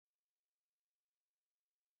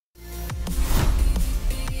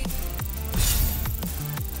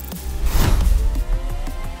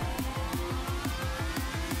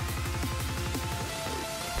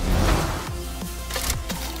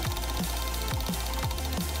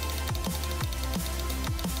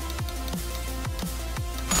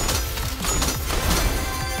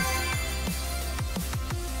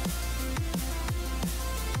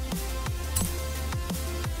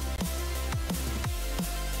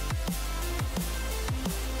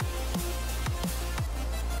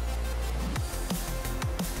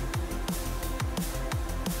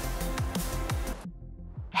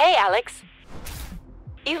Hey, Alex.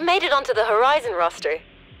 You've made it onto the Horizon roster.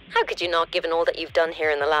 How could you not, given all that you've done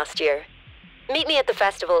here in the last year? Meet me at the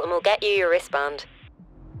festival and we'll get you your wristband.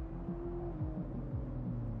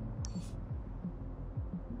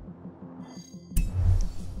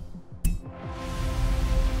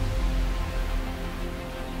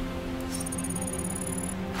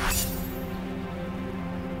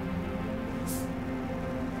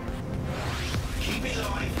 Keep it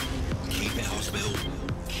live. Keep it hospital.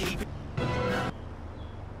 Keep it...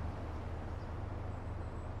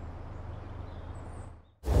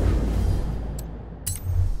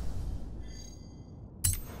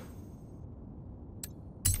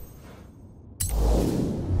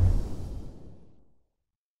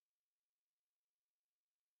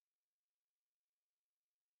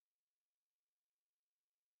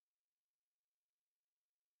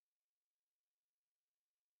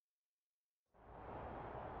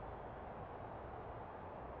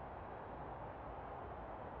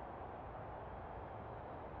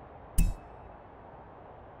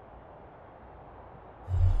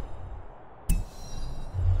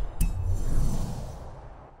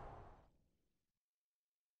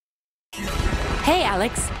 Hey,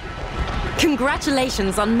 Alex.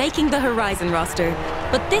 Congratulations on making the Horizon roster,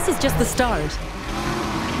 but this is just the start.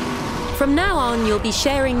 From now on, you'll be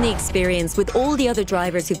sharing the experience with all the other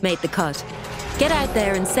drivers who've made the cut. Get out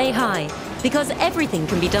there and say hi, because everything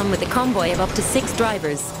can be done with a convoy of up to 6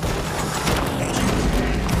 drivers.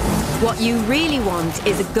 What you really want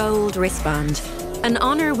is a gold wristband, an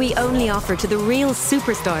honor we only offer to the real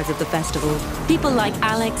superstars of the festival, people like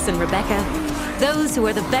Alex and Rebecca, those who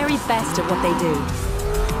are the very best at what they do.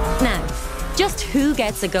 Now, just who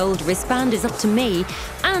gets a gold wristband is up to me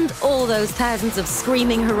and all those thousands of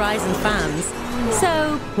screaming Horizon fans.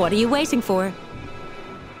 So, what are you waiting for?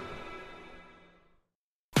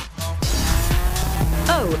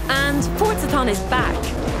 Oh, and Forza is back.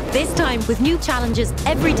 This time with new challenges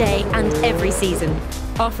every day and every season,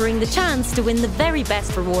 offering the chance to win the very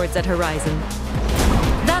best rewards at Horizon.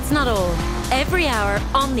 That's not all. Every hour,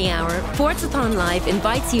 on the hour, Forzathon Live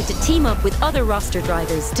invites you to team up with other roster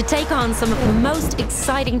drivers to take on some of the most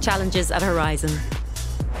exciting challenges at Horizon.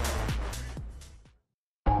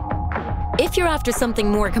 If you're after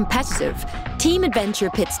something more competitive, Team Adventure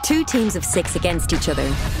pits 2 teams of 6 against each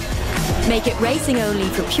other. Make it racing only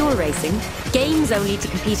for pure racing, games only to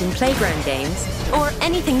compete in playground games, or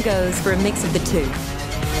anything goes for a mix of the two.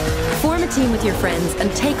 Form a team with your friends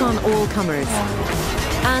and take on all comers.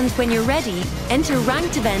 And when you're ready, enter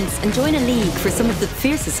ranked events and join a league for some of the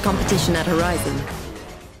fiercest competition at Horizon.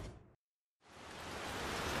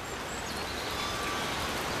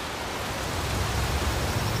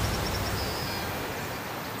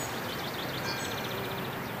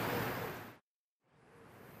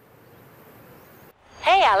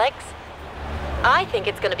 Hey, Alex. I think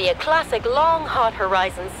it's going to be a classic long, hot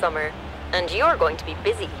Horizon summer, and you're going to be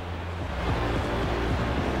busy.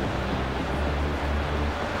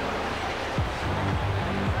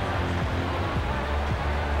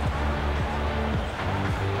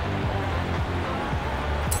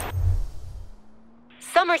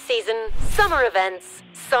 Summer season, summer events,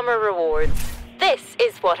 summer rewards. This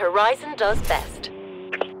is what Horizon does best.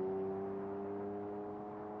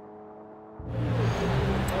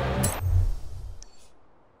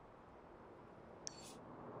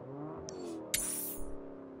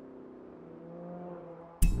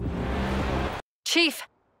 Chief,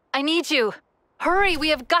 I need you. Hurry, we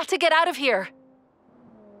have got to get out of here.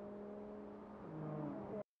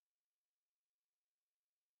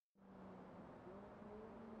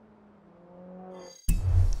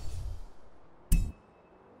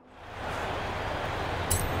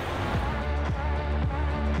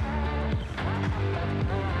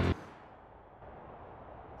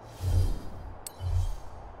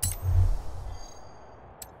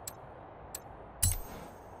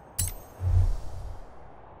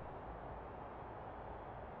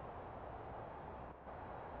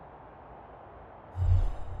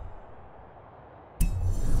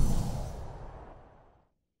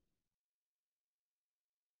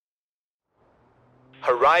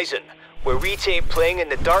 Horizon, where we take playing in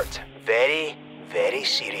the dirt very, very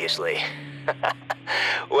seriously.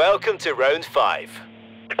 Welcome to round 5.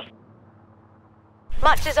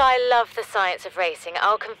 Much as I love the science of racing,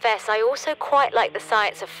 I'll confess I also quite like the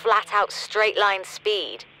science of flat-out straight-line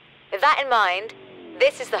speed. With that in mind,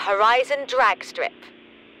 this is the Horizon drag strip.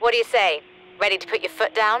 What do you say? Ready to put your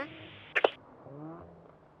foot down?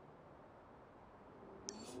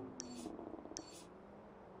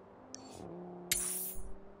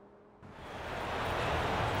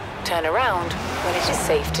 Turn around when it is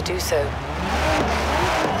safe to do so.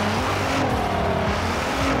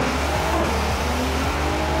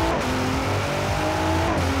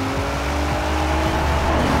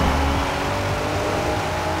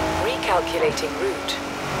 Calculating route.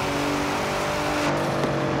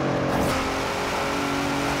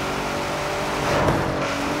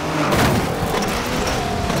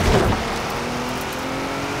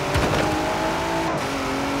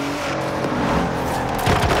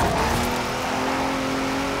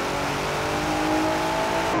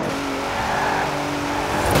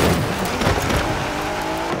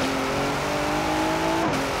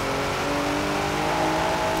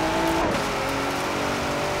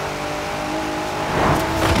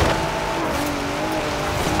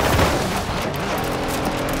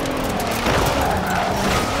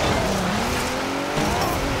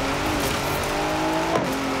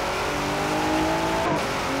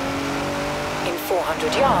 In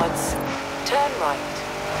 400 yards, turn right.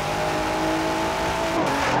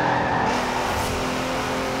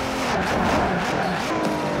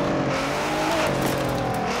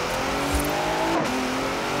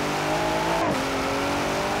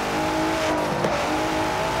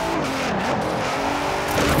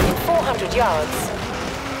 In 400 yards,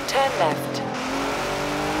 turn left.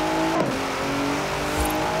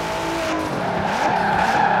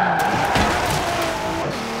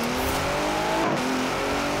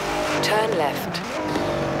 Turn left.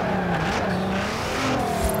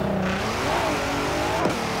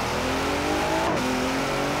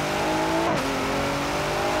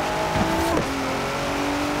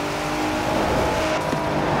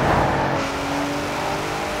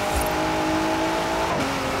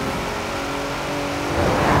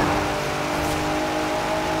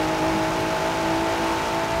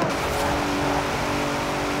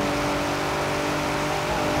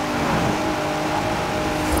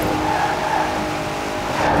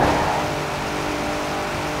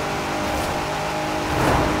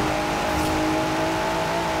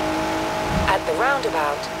 At the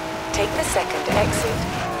roundabout, take the second exit.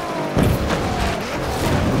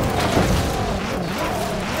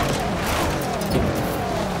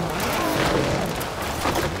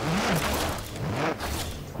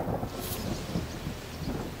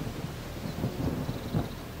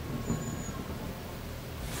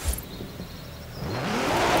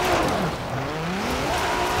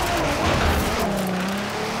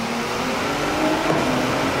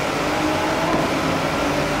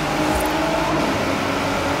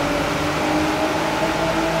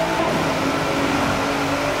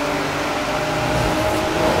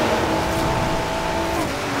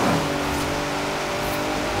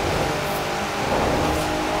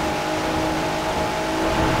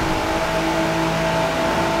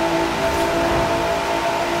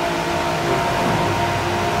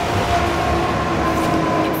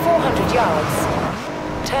 Yards,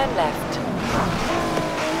 turn left.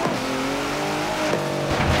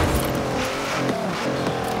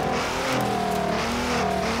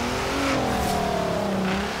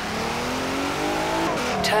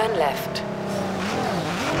 Turn left.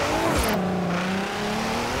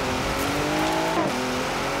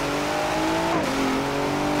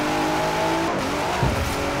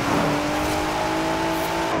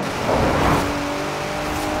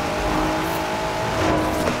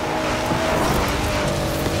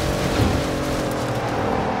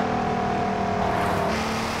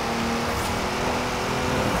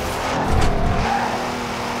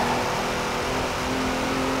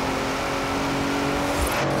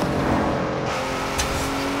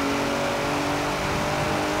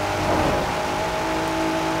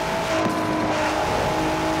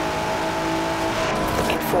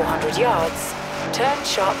 In 400 yards, turn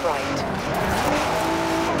sharp right.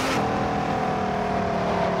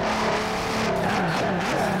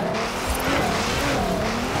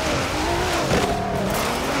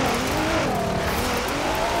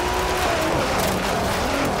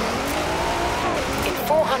 In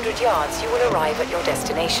 400 yards, you will arrive at your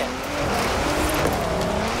destination.